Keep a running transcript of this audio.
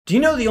Do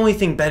you know the only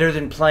thing better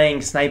than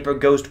playing Sniper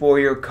Ghost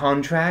Warrior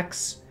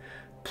Contracts?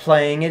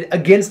 Playing it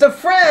against a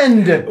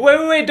friend!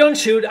 Wait, don't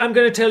shoot. I'm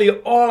gonna tell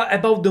you all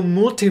about the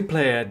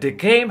multiplayer. The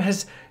game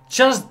has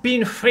just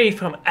been free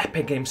from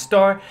Epic Games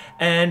Store,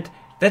 and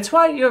that's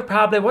why you're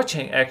probably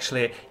watching,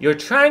 actually. You're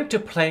trying to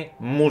play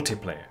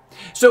multiplayer.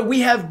 So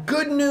we have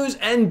good news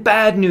and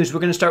bad news.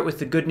 We're going to start with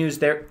the good news.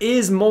 There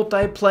is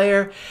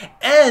multiplayer,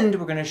 and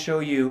we're going to show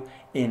you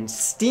in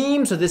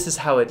Steam. So this is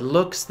how it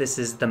looks. This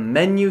is the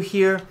menu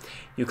here.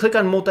 You click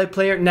on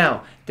multiplayer.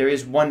 Now, there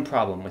is one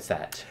problem with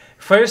that.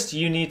 First,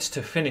 you need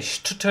to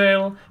finish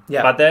tutorial,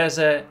 but there's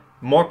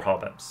more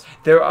problems.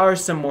 There are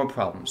some more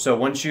problems. So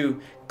once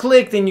you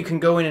click, then you can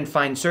go in and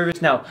find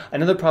servers. Now,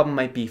 another problem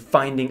might be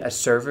finding a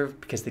server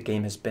because the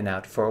game has been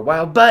out for a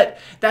while, but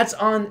that's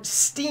on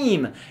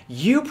Steam.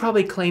 You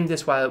probably claimed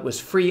this while it was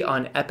free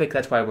on Epic.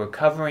 That's why we're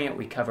covering it.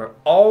 We cover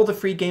all the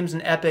free games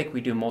in Epic. We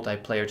do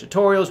multiplayer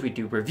tutorials. We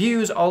do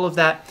reviews, all of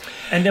that.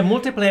 And the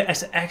multiplayer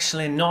is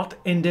actually not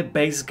in the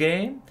base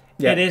game.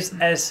 It is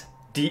as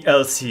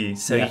DLC,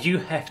 so you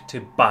have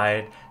to buy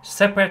it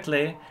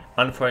separately,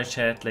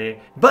 unfortunately.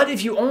 But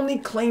if you only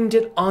claimed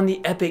it on the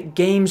Epic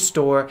Games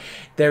Store,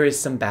 there is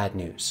some bad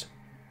news.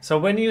 So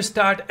when you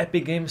start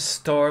Epic Games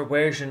Store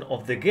version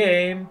of the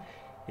game,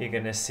 you're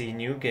gonna see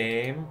new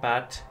game,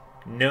 but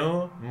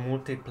no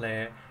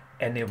multiplayer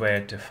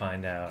anywhere to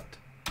find out.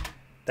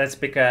 That's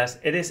because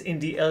it is in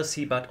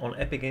DLC, but on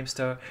Epic Games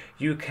Store,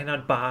 you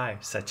cannot buy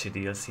such a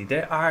DLC.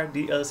 There are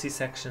DLC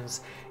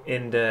sections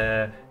in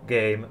the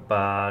game,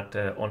 but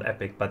on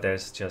Epic, but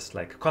there's just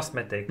like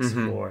cosmetics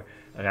for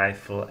a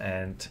rifle,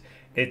 and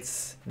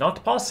it's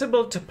not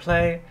possible to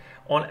play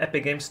on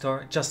Epic Games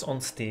Store, just on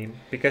Steam,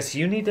 because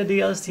you need a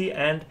DLC,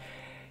 and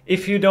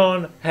if you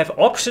don't have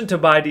option to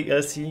buy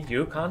DLC,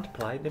 you can't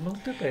play the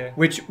multiplayer.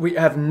 Which we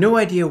have no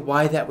idea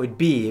why that would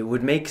be. It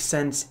would make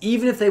sense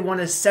even if they want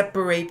to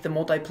separate the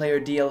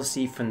multiplayer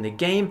DLC from the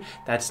game.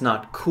 That's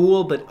not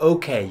cool, but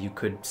okay, you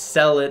could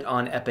sell it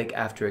on Epic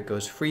after it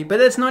goes free, but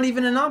that's not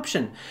even an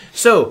option.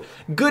 So,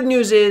 good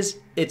news is,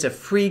 it's a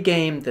free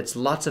game that's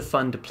lots of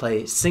fun to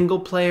play single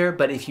player,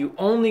 but if you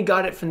only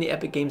got it from the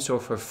Epic Games Store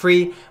for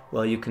free,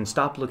 well, you can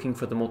stop looking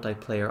for the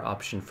multiplayer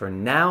option for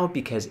now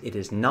because it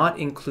is not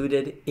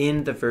included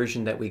in the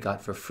version that we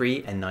got for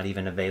free and not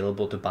even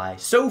available to buy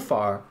so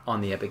far on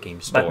the Epic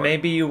Games Store. But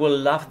maybe you will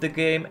love the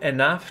game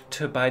enough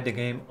to buy the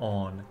game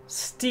on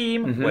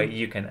Steam, where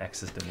you can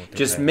access the multiplayer.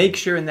 Just make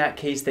sure in that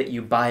case that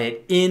you buy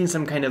it in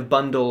some kind of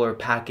bundle or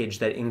package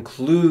that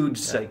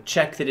includes, like,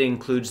 check that it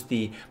includes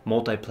the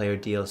multiplayer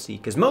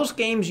DLC. Because most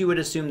games you would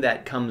assume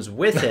that comes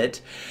with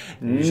it.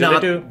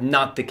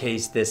 Not the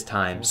case this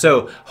time.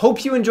 So,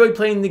 hope you enjoy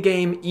playing the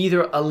game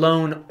either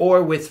alone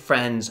or with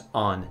friends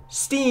on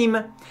Steam.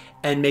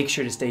 And make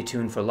sure to stay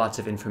tuned for lots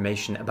of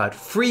information about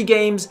free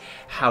games,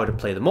 how to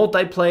play the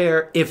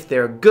multiplayer, if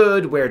they're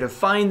good, where to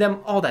find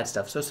them, all that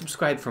stuff. So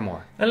subscribe for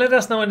more. And let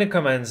us know in the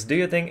comments, do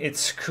you think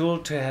it's cool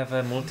to have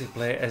a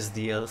multiplayer as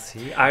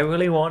DLC? I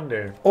really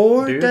wonder.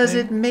 Or does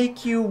it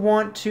make you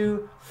want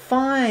to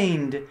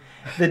find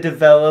the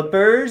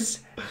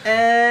developers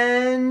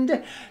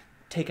and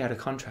take out a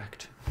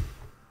contract?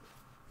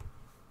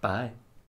 Bye.